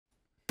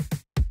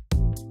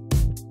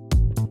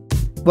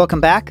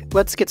Welcome back.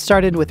 Let's get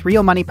started with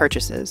real money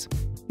purchases.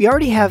 We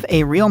already have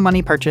a real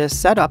money purchase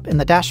set up in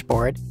the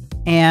dashboard,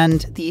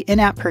 and the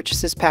in-app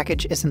purchases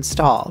package is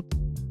installed.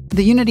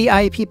 The Unity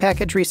IAP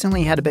package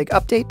recently had a big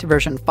update to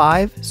version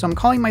 5, so I'm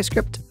calling my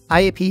script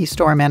IAP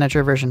Store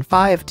Manager version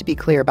 5 to be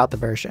clear about the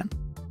version.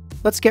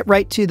 Let's get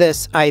right to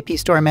this IAP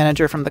Store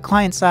Manager from the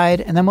client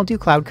side, and then we'll do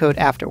Cloud Code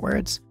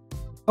afterwards.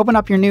 Open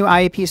up your new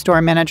IAP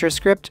Store Manager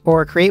script,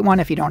 or create one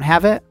if you don't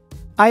have it.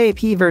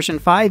 IAP version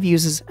 5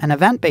 uses an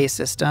event-based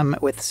system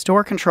with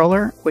Store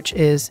Controller, which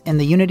is in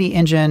the Unity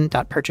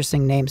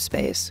Engine.Purchasing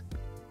namespace.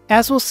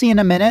 As we'll see in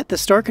a minute, the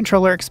Store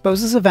Controller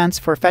exposes events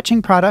for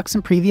fetching products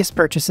and previous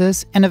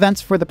purchases, and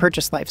events for the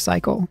purchase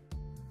lifecycle.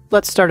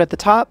 Let's start at the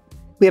top.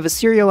 We have a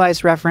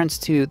serialized reference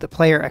to the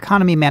Player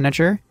Economy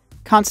Manager,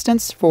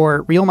 constants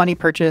for real money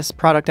purchase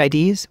product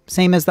IDs,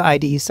 same as the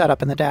IDs set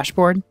up in the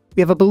dashboard.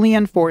 We have a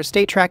Boolean for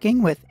state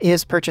tracking with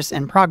is purchase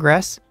in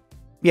progress.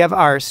 We have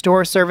our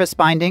store service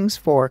bindings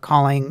for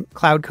calling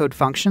Cloud Code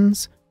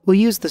functions. We'll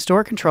use the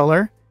Store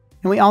Controller,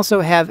 and we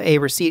also have a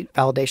receipt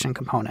validation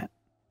component.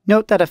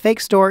 Note that a fake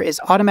store is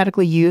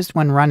automatically used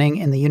when running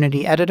in the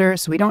Unity editor,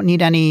 so we don't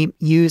need any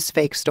use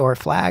fake store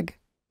flag.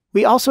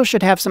 We also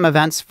should have some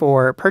events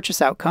for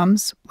purchase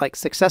outcomes, like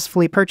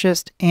successfully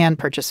purchased and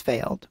purchase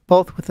failed,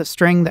 both with a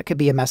string that could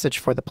be a message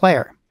for the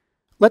player.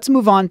 Let's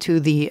move on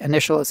to the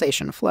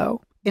initialization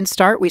flow. In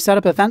Start, we set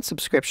up event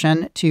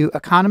subscription to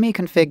economy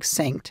config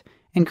synced,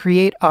 and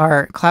create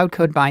our Cloud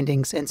Code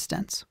Bindings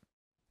instance.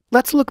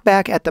 Let's look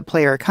back at the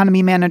Player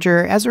Economy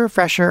Manager as a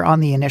refresher on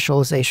the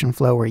initialization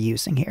flow we're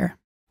using here.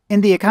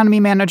 In the Economy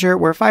Manager,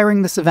 we're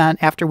firing this event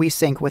after we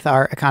sync with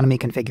our economy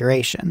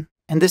configuration,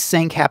 and this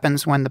sync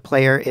happens when the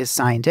player is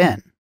signed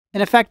in.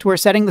 In effect, we're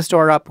setting the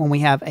store up when we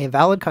have a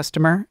valid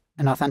customer,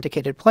 an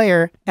authenticated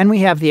player, and we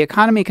have the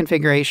economy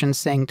configuration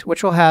synced,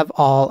 which will have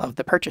all of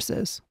the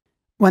purchases.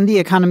 When the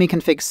economy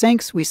config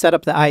syncs, we set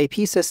up the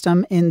IAP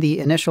system in the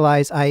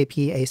initialize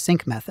IAP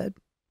async method.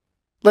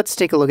 Let's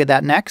take a look at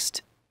that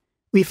next.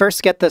 We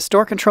first get the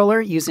store controller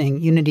using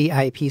Unity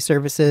IAP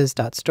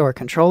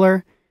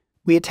services.storeController.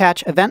 We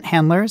attach event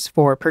handlers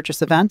for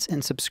purchase events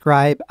in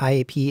subscribe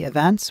IAP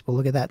events. We'll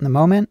look at that in a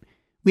moment.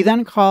 We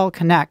then call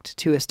connect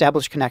to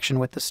establish connection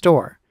with the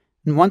store.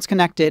 And once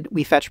connected,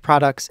 we fetch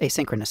products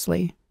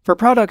asynchronously. For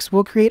products,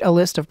 we'll create a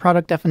list of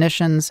product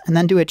definitions and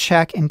then do a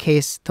check in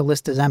case the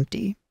list is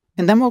empty.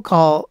 And then we'll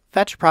call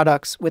fetch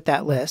products with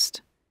that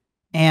list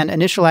and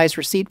initialize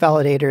receipt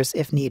validators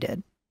if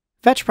needed.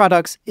 Fetch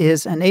products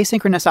is an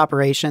asynchronous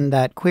operation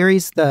that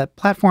queries the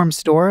platform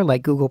store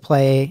like Google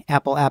Play,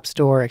 Apple App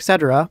Store,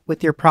 etc.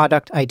 with your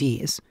product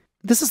IDs.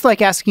 This is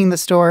like asking the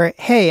store,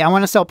 hey, I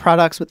want to sell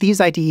products with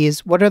these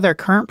IDs. What are their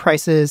current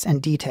prices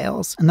and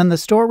details? And then the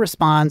store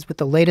responds with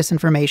the latest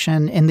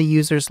information in the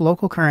user's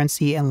local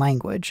currency and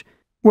language.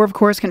 We're, of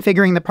course,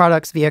 configuring the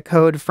products via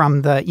code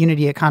from the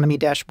Unity Economy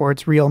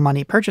Dashboard's real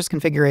money purchase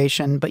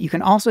configuration, but you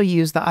can also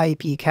use the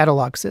IAP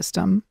catalog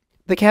system.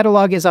 The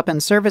catalog is up in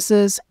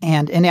Services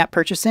and in-app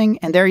purchasing,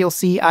 and there you'll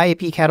see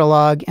IAP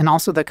catalog and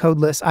also the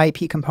codeless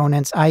IAP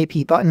components,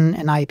 IAP button,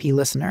 and IAP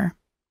listener.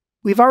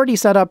 We've already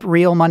set up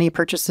real money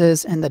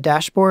purchases in the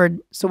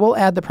dashboard, so we'll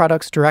add the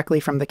products directly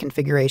from the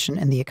configuration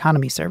in the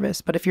economy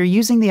service. But if you're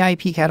using the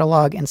IAP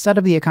catalog instead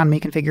of the economy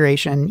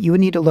configuration, you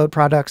would need to load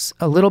products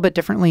a little bit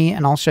differently,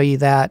 and I'll show you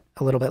that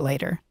a little bit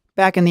later.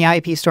 Back in the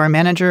IAP Store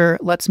Manager,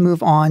 let's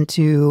move on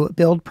to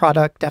build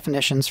product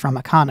definitions from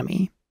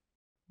economy.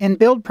 In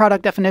build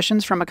product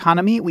definitions from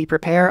economy, we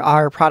prepare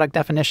our product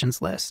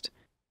definitions list.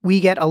 We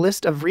get a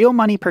list of real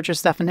money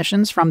purchase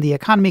definitions from the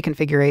economy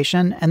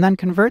configuration and then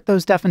convert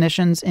those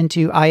definitions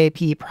into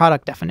IAP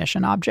product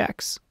definition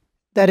objects.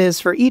 That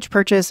is, for each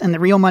purchase in the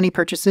real money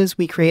purchases,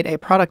 we create a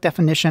product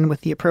definition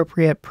with the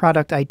appropriate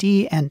product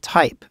ID and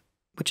type,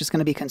 which is going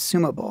to be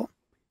consumable.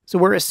 So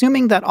we're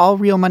assuming that all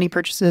real money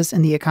purchases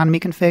in the economy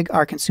config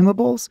are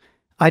consumables,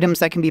 items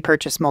that can be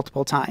purchased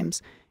multiple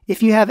times.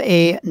 If you have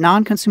a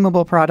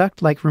non-consumable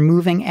product like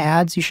removing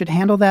ads, you should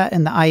handle that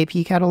in the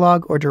IAP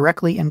catalog or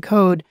directly in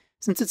code,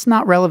 since it's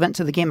not relevant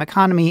to the game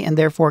economy and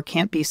therefore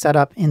can't be set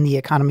up in the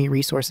economy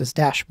resources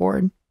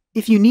dashboard.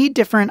 If you need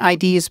different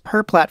IDs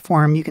per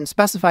platform, you can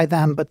specify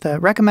them, but the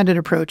recommended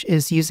approach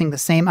is using the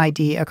same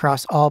ID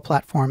across all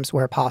platforms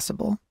where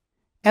possible.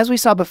 As we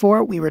saw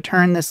before, we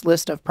return this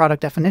list of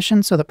product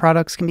definitions so the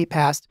products can be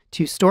passed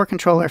to Store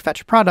Controller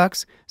fetch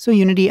products so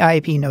Unity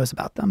IAP knows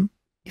about them.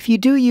 If you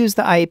do use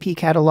the IAP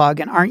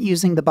catalog and aren't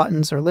using the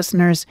buttons or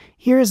listeners,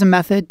 here is a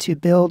method to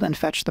build and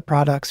fetch the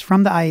products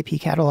from the IAP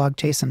catalog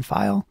JSON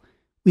file.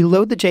 We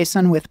load the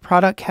JSON with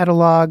product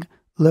catalog,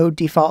 load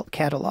default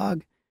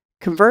catalog,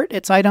 convert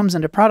its items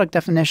into product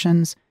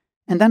definitions,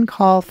 and then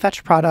call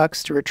fetch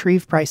products to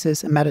retrieve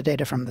prices and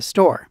metadata from the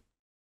store.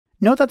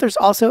 Note that there's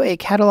also a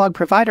catalog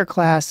provider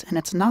class, and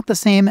it's not the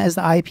same as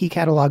the IAP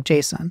catalog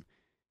JSON.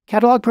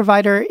 Catalog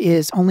provider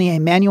is only a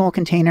manual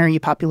container you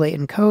populate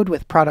in code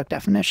with product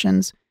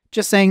definitions,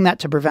 just saying that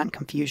to prevent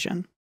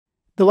confusion.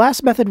 The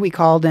last method we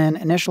called in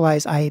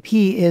initialize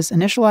IAP is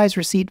initialize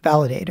receipt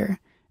validator.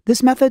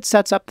 This method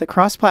sets up the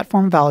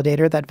cross-platform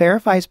validator that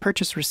verifies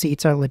purchase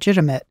receipts are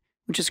legitimate,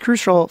 which is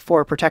crucial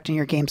for protecting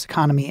your game's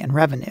economy and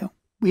revenue.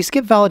 We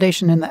skip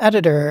validation in the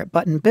editor,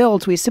 but in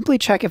builds, we simply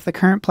check if the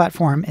current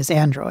platform is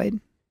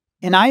Android.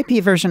 In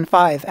IAP version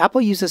 5,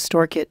 Apple uses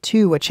StoreKit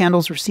 2, which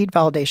handles receipt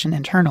validation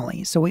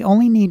internally, so we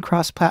only need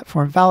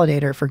cross-platform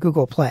validator for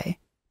Google Play.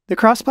 The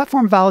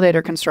cross-platform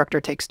validator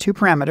constructor takes two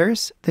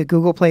parameters, the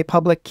Google Play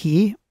public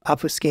key,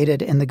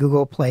 obfuscated in the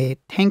Google Play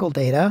Tangle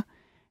data,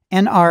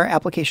 and our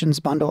application's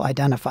bundle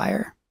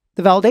identifier.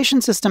 The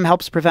validation system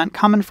helps prevent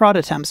common fraud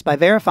attempts by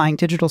verifying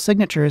digital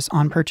signatures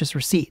on purchase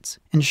receipts,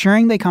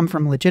 ensuring they come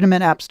from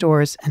legitimate app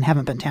stores and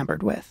haven't been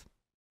tampered with.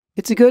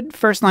 It's a good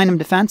first line of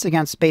defense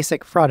against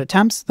basic fraud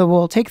attempts, though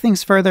we'll take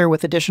things further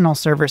with additional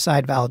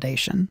server-side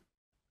validation.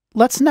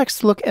 Let's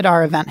next look at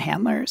our event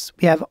handlers.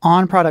 We have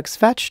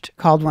onProductsFetched,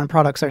 called when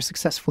products are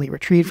successfully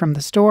retrieved from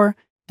the store,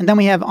 and then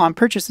we have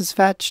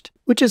onPurchasesFetched,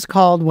 which is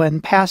called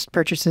when past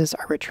purchases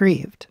are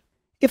retrieved.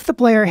 If the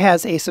player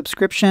has a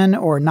subscription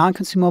or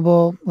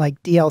non-consumable,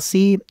 like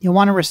DLC, you'll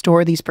want to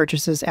restore these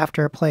purchases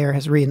after a player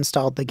has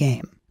reinstalled the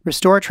game.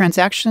 Restore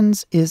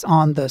Transactions is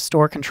on the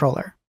store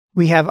controller.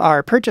 We have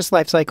our purchase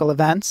lifecycle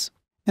events,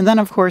 and then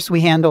of course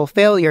we handle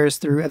failures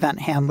through event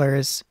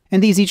handlers,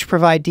 and these each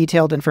provide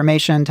detailed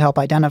information to help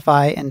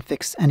identify and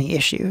fix any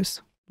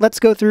issues. Let's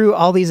go through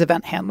all these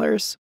event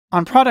handlers.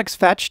 On products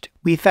fetched,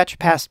 we fetch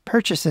past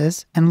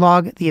purchases and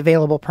log the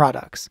available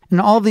products. And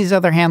all of these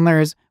other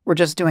handlers, we're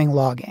just doing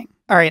logging.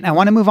 All right, I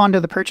want to move on to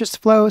the purchase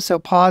flow, so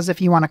pause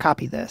if you want to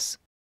copy this.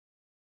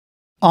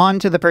 On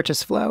to the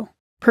purchase flow.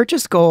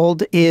 Purchase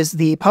gold is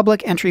the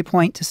public entry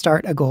point to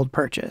start a gold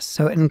purchase.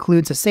 So it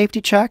includes a safety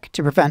check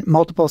to prevent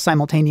multiple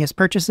simultaneous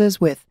purchases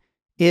with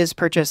is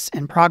purchase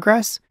in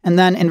progress. And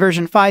then in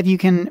version 5, you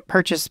can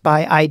purchase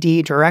by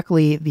ID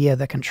directly via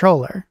the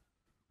controller.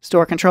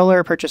 Store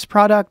controller, purchase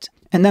product,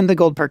 and then the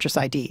gold purchase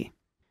ID.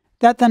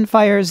 That then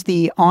fires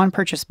the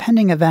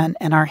onPurchasePending event,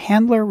 and our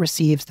handler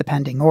receives the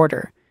pending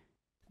order.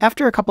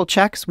 After a couple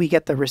checks, we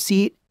get the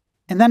receipt,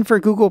 and then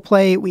for Google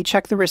Play, we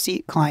check the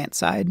receipt client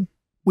side.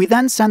 We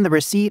then send the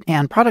receipt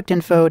and product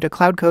info to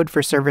CloudCode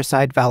for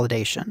server-side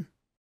validation.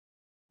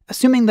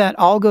 Assuming that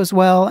all goes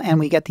well and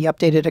we get the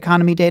updated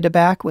economy data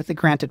back with the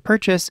granted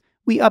purchase,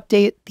 we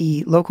update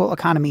the local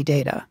economy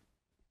data.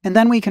 And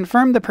then we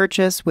confirm the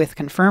purchase with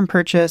confirm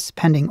purchase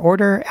pending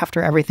order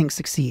after everything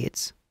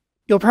succeeds.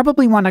 You'll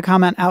probably want to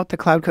comment out the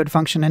CloudCode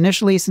function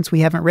initially since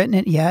we haven't written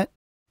it yet.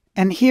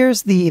 And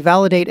here's the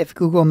validate if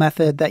Google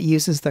method that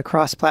uses the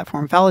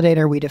cross-platform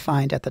validator we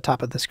defined at the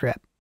top of the script.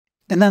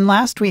 And then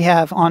last we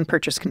have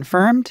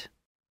onPurchaseConfirmed.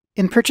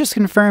 In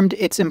purchaseConfirmed,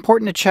 it's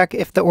important to check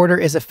if the order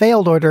is a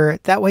failed order.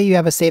 That way you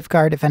have a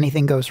safeguard if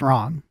anything goes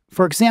wrong.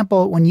 For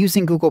example, when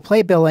using Google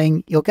Play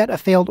billing, you'll get a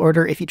failed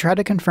order if you try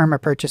to confirm a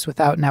purchase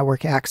without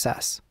network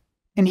access.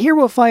 And here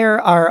we'll fire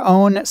our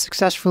own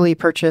successfully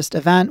purchased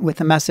event with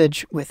a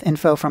message with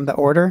info from the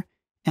order.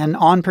 And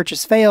on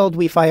purchase failed,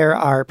 we fire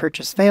our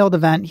purchase failed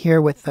event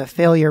here with the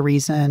failure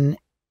reason.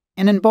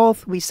 And in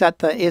both, we set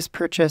the is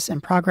purchase in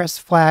progress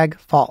flag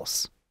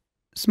false.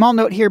 Small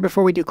note here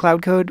before we do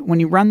CloudCode, when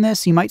you run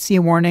this, you might see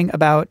a warning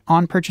about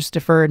on purchase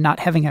deferred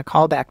not having a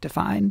callback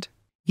defined.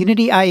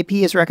 Unity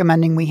IAP is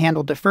recommending we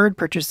handle deferred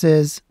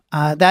purchases.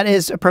 That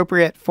is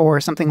appropriate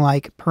for something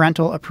like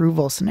parental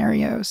approval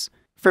scenarios.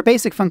 For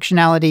basic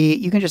functionality,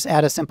 you can just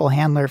add a simple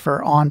handler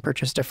for on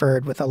purchase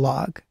deferred with a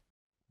log.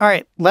 All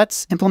right,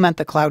 let's implement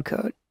the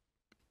CloudCode.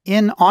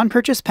 In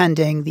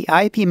onPurchasePending, the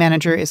IAP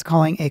manager is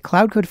calling a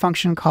CloudCode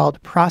function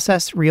called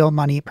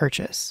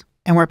processRealMoneyPurchase.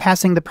 And we're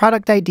passing the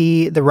product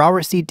ID, the raw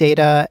receipt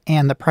data,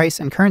 and the price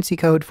and currency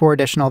code for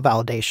additional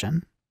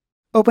validation.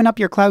 Open up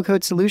your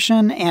CloudCode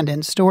solution, and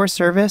in Store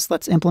Service,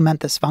 let's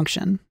implement this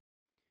function.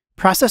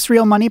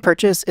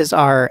 ProcessRealMoneyPurchase is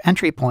our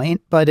entry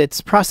point, but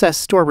it's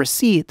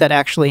ProcessStoreReceipt that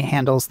actually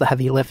handles the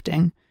heavy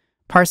lifting,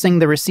 parsing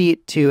the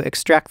receipt to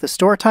extract the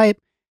store type,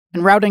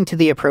 and routing to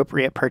the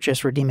appropriate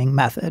purchase redeeming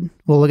method.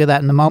 We'll look at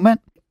that in a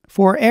moment.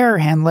 For error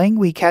handling,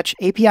 we catch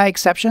API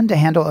exception to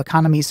handle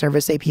economy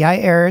service API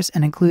errors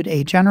and include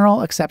a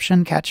general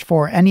exception catch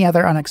for any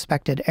other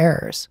unexpected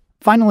errors.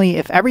 Finally,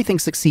 if everything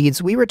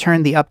succeeds, we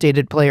return the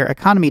updated player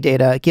economy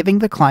data, giving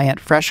the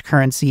client fresh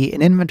currency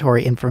and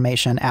inventory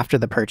information after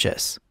the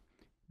purchase.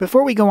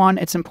 Before we go on,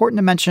 it's important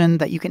to mention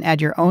that you can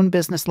add your own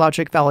business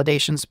logic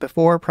validations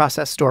before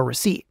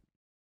ProcessStoreReceipt.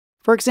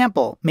 For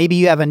example, maybe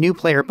you have a new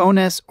player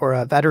bonus or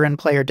a veteran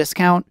player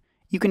discount.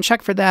 You can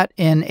check for that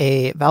in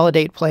a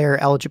validate player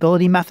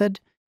eligibility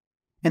method.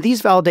 And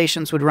these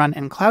validations would run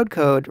in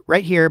CloudCode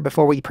right here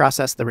before we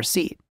process the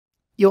receipt.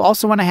 You'll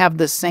also want to have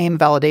the same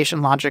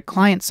validation logic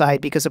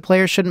client-side because a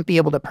player shouldn't be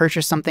able to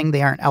purchase something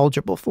they aren't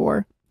eligible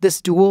for.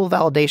 This dual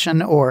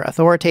validation or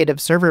authoritative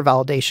server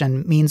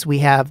validation means we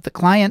have the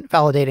client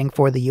validating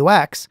for the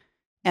UX,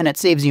 and it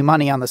saves you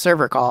money on the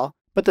server call,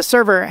 but the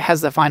server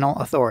has the final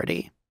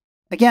authority.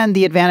 Again,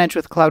 the advantage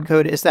with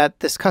CloudCode is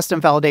that this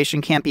custom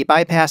validation can't be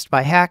bypassed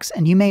by hacks,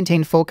 and you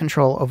maintain full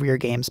control over your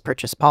game's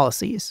purchase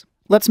policies.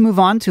 Let's move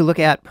on to look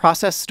at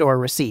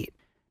ProcessStoreReceipt.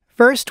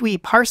 First, we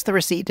parse the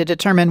receipt to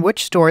determine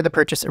which store the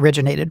purchase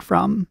originated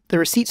from. The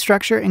receipt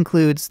structure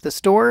includes the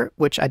store,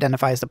 which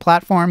identifies the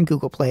platform,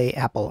 Google Play,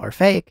 Apple, or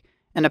Fake,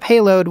 and a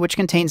payload, which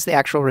contains the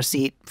actual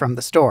receipt from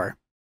the store.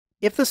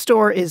 If the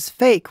store is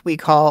fake, we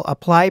call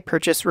apply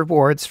purchase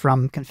rewards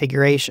from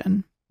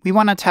configuration. We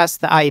want to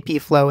test the IAP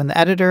flow in the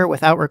editor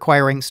without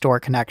requiring store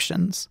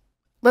connections.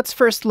 Let's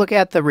first look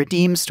at the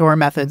redeem store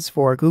methods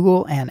for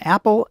Google and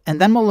Apple,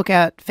 and then we'll look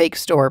at fake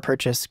store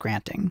purchase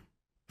granting.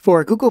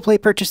 For Google Play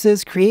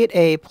purchases, create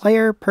a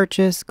player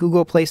purchase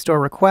Google Play Store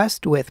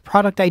request with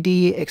product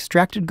ID,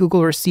 extracted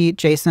Google receipt,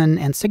 JSON,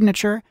 and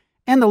signature,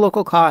 and the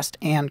local cost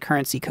and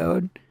currency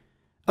code.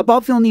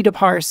 Above, you'll need to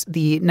parse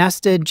the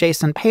nested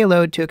JSON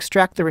payload to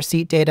extract the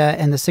receipt data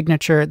and the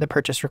signature the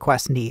purchase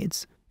request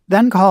needs.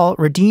 Then call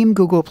redeem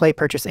Google Play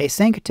Purchase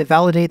Async to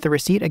validate the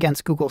receipt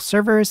against Google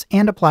servers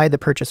and apply the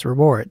purchase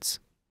rewards.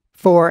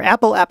 For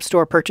Apple App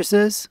Store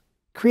purchases,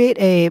 create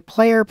a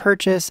player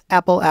purchase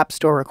Apple App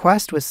Store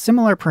request with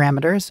similar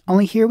parameters,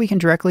 only here we can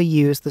directly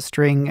use the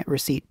string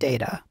receipt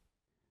data.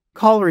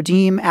 Call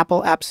redeem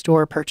Apple App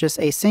Store Purchase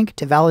Async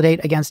to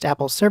validate against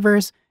Apple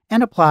servers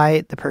and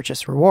apply the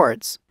purchase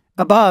rewards.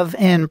 Above,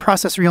 in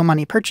Process Real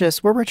Money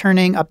Purchase, we're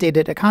returning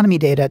updated economy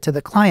data to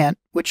the client,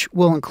 which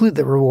will include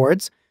the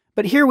rewards,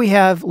 but here we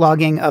have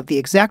logging of the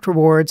exact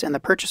rewards and the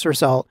purchase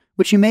result,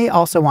 which you may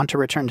also want to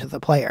return to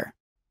the player.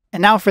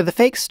 And now for the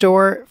fake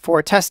store,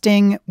 for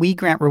testing, we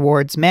grant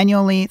rewards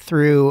manually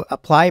through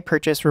apply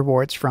purchase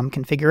rewards from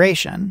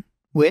configuration,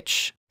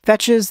 which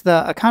fetches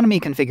the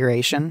economy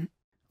configuration,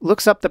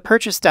 looks up the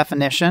purchase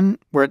definition.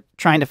 We're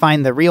trying to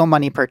find the real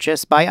money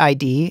purchase by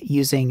ID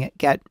using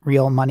get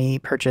real money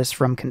purchase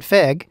from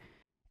config,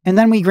 and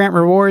then we grant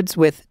rewards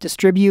with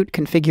distribute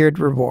configured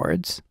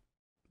rewards.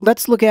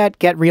 Let's look at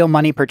get real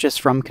money purchase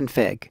from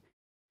config.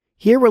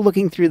 Here we're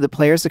looking through the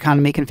player's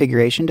economy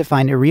configuration to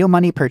find a real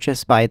money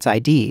purchase by its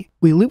ID.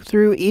 We loop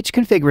through each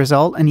config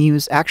result and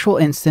use actual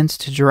instance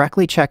to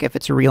directly check if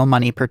it's a real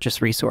money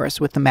purchase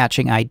resource with the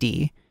matching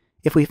ID.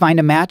 If we find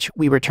a match,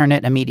 we return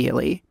it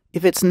immediately.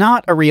 If it's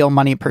not a real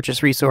money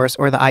purchase resource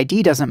or the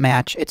ID doesn't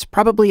match, it's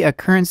probably a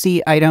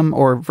currency, item,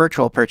 or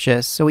virtual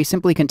purchase, so we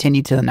simply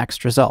continue to the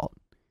next result.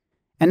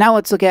 And now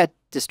let's look at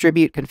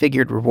distribute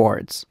configured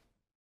rewards.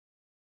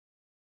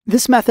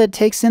 This method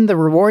takes in the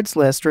rewards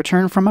list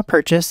returned from a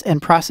purchase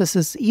and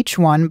processes each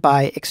one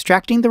by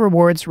extracting the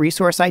reward's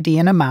resource ID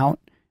and amount,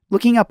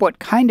 looking up what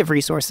kind of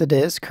resource it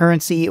is,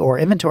 currency or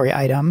inventory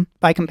item,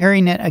 by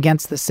comparing it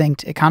against the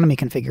synced economy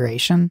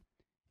configuration,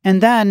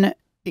 and then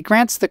it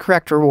grants the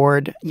correct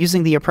reward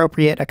using the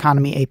appropriate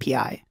economy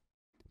API.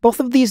 Both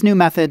of these new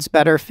methods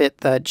better fit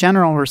the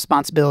general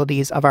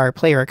responsibilities of our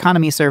player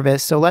economy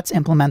service, so let's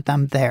implement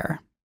them there.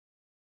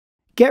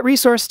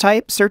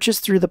 getResourceType searches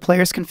through the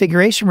player's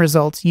configuration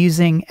results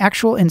using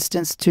actual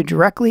instance to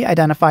directly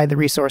identify the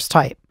resource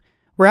type.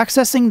 We're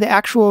accessing the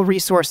actual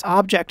resource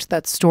object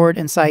that's stored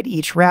inside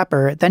each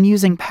wrapper, then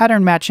using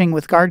pattern matching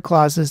with guard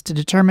clauses to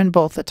determine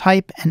both the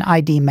type and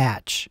ID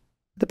match.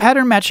 The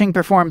pattern matching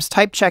performs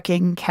type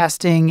checking,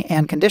 casting,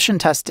 and condition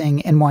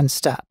testing in one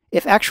step.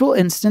 If actual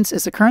instance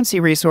is a currency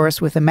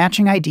resource with a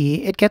matching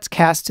ID, it gets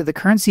cast to the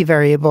currency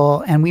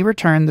variable and we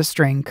return the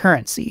string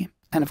currency.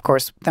 And of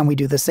course, then we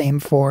do the same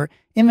for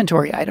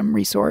inventory item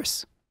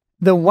resource.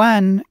 The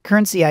when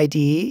currency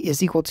ID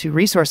is equal to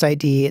resource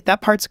ID,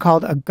 that part's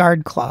called a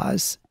guard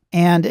clause,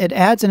 and it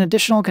adds an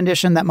additional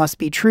condition that must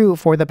be true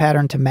for the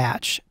pattern to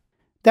match.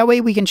 That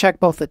way we can check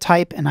both the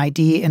type and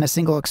ID in a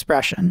single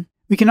expression.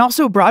 We can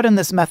also broaden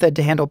this method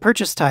to handle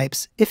purchase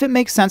types if it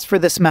makes sense for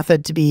this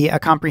method to be a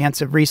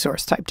comprehensive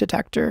resource type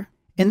detector.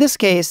 In this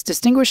case,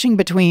 distinguishing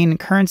between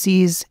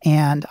currencies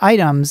and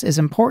items is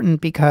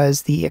important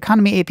because the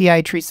economy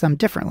API treats them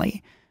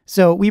differently.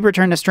 So we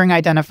return a string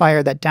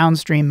identifier that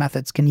downstream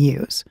methods can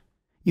use.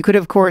 You could,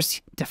 of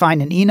course,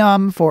 define an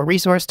enum for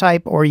resource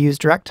type or use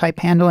direct type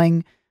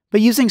handling,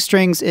 but using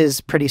strings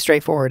is pretty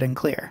straightforward and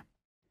clear.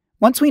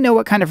 Once we know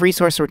what kind of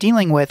resource we're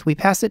dealing with, we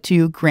pass it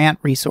to grant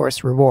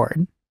resource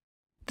reward.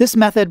 This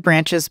method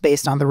branches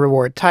based on the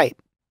reward type.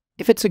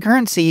 If it's a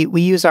currency,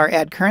 we use our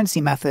add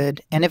currency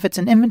method, and if it's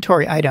an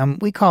inventory item,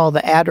 we call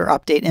the add or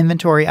update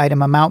inventory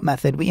item amount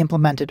method we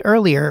implemented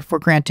earlier for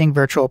granting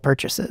virtual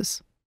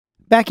purchases.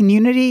 Back in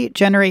Unity,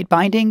 generate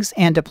bindings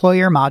and deploy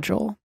your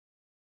module.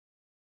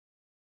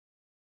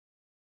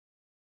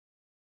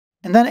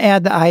 And then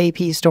add the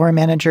IAP Store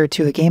Manager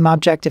to a game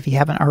object if you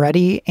haven't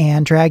already,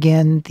 and drag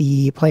in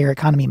the Player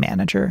Economy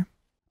Manager.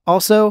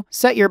 Also,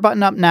 set your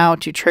button up now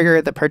to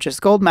trigger the Purchase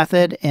Gold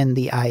method in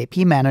the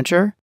IAP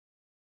Manager.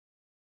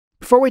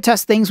 Before we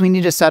test things, we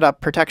need to set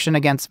up protection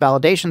against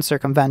validation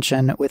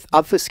circumvention with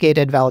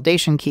obfuscated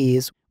validation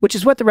keys, which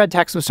is what the red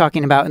text was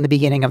talking about in the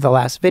beginning of the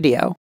last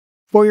video.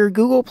 For your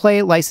Google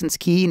Play license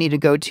key, you need to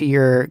go to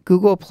your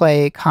Google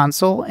Play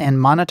console and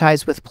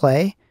monetize with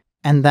Play,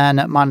 and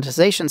then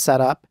monetization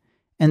setup.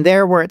 And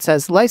there where it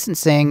says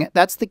licensing,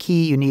 that's the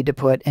key you need to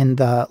put in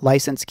the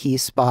license key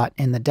spot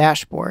in the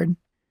dashboard.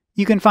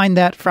 You can find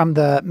that from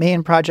the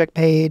main project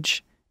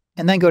page,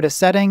 and then go to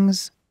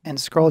settings and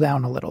scroll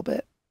down a little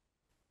bit.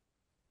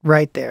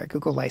 Right there,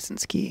 Google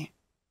license key.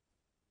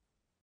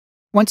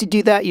 Once you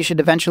do that, you should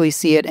eventually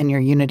see it in your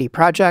Unity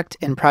project,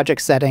 in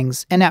project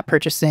settings, in-app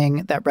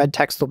purchasing. That red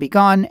text will be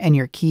gone, and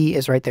your key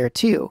is right there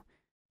too.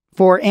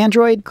 For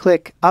Android,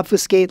 click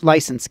Obfuscate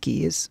License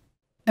Keys.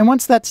 And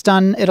once that's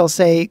done, it'll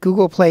say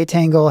Google Play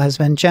Tangle has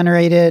been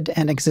generated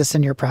and exists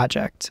in your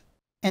project.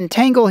 And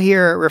tangle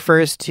here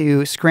refers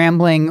to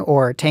scrambling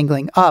or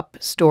tangling up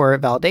store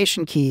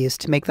validation keys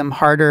to make them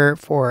harder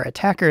for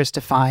attackers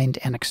to find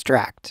and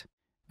extract.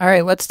 All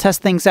right, let's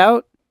test things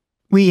out.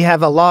 We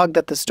have a log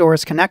that the store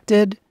is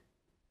connected,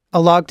 a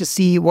log to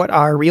see what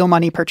our real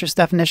money purchase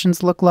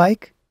definitions look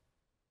like.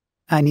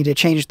 I need to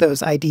change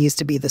those IDs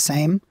to be the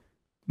same.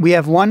 We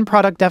have one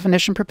product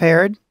definition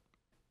prepared,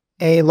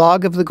 a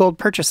log of the gold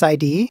purchase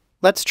ID.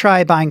 Let's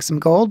try buying some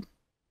gold.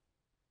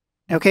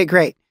 Okay,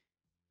 great.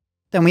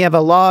 Then we have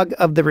a log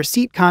of the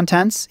receipt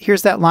contents.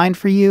 Here's that line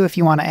for you if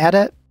you want to add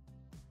it.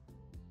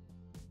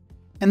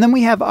 And then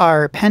we have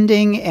our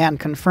pending and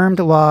confirmed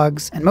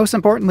logs, and most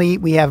importantly,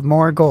 we have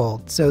more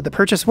gold, so the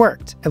purchase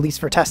worked, at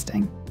least for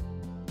testing.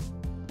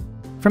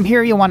 From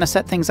here, you'll want to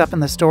set things up in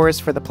the stores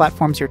for the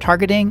platforms you're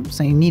targeting,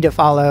 so you need to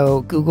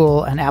follow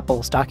Google and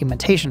Apple's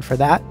documentation for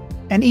that.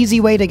 An easy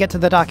way to get to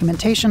the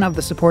documentation of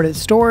the supported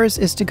stores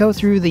is to go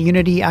through the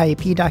Unity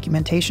IAP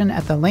documentation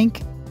at the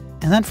link,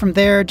 and then from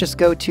there, just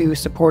go to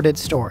Supported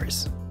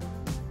Stores.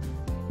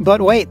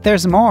 But wait,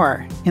 there's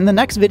more! In the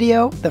next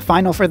video, the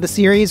final for the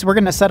series, we're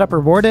going to set up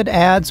rewarded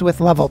ads with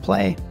level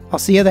play. I'll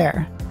see you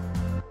there.